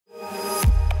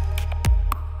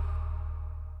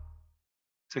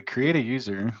To create a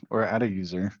user or add a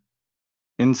user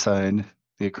inside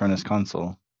the Acronis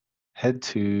console, head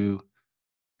to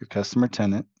your Customer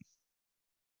Tenant,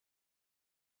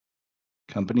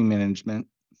 Company Management,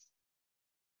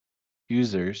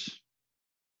 Users,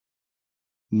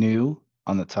 New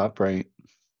on the top right,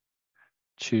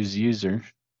 choose User,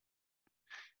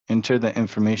 enter the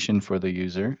information for the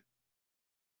user.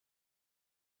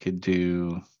 Could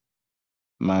do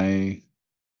my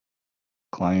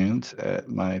client at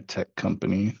my tech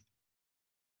company.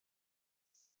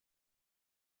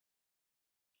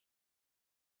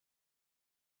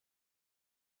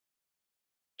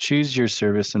 Choose your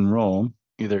service and role,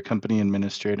 either company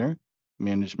administrator,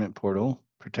 management portal,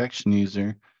 protection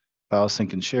user, file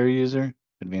sync and share user,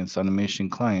 advanced automation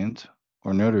client,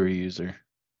 or notary user.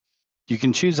 You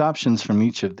can choose options from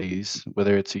each of these,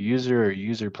 whether it's a user or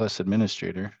user plus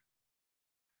administrator,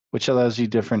 which allows you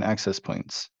different access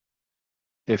points.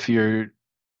 If you're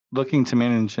looking to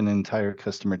manage an entire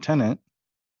customer tenant,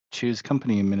 choose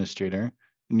company administrator,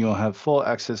 and you'll have full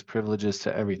access privileges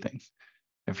to everything.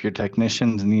 If your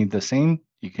technicians need the same,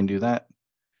 you can do that.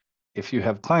 If you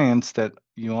have clients that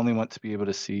you only want to be able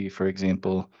to see, for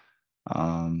example,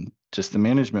 just the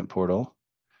management portal,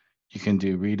 you can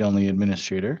do read-only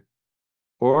administrator,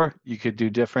 or you could do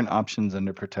different options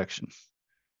under protection.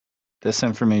 This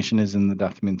information is in the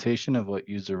documentation of what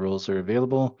user roles are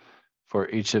available for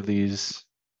each of these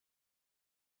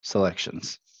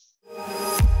selections.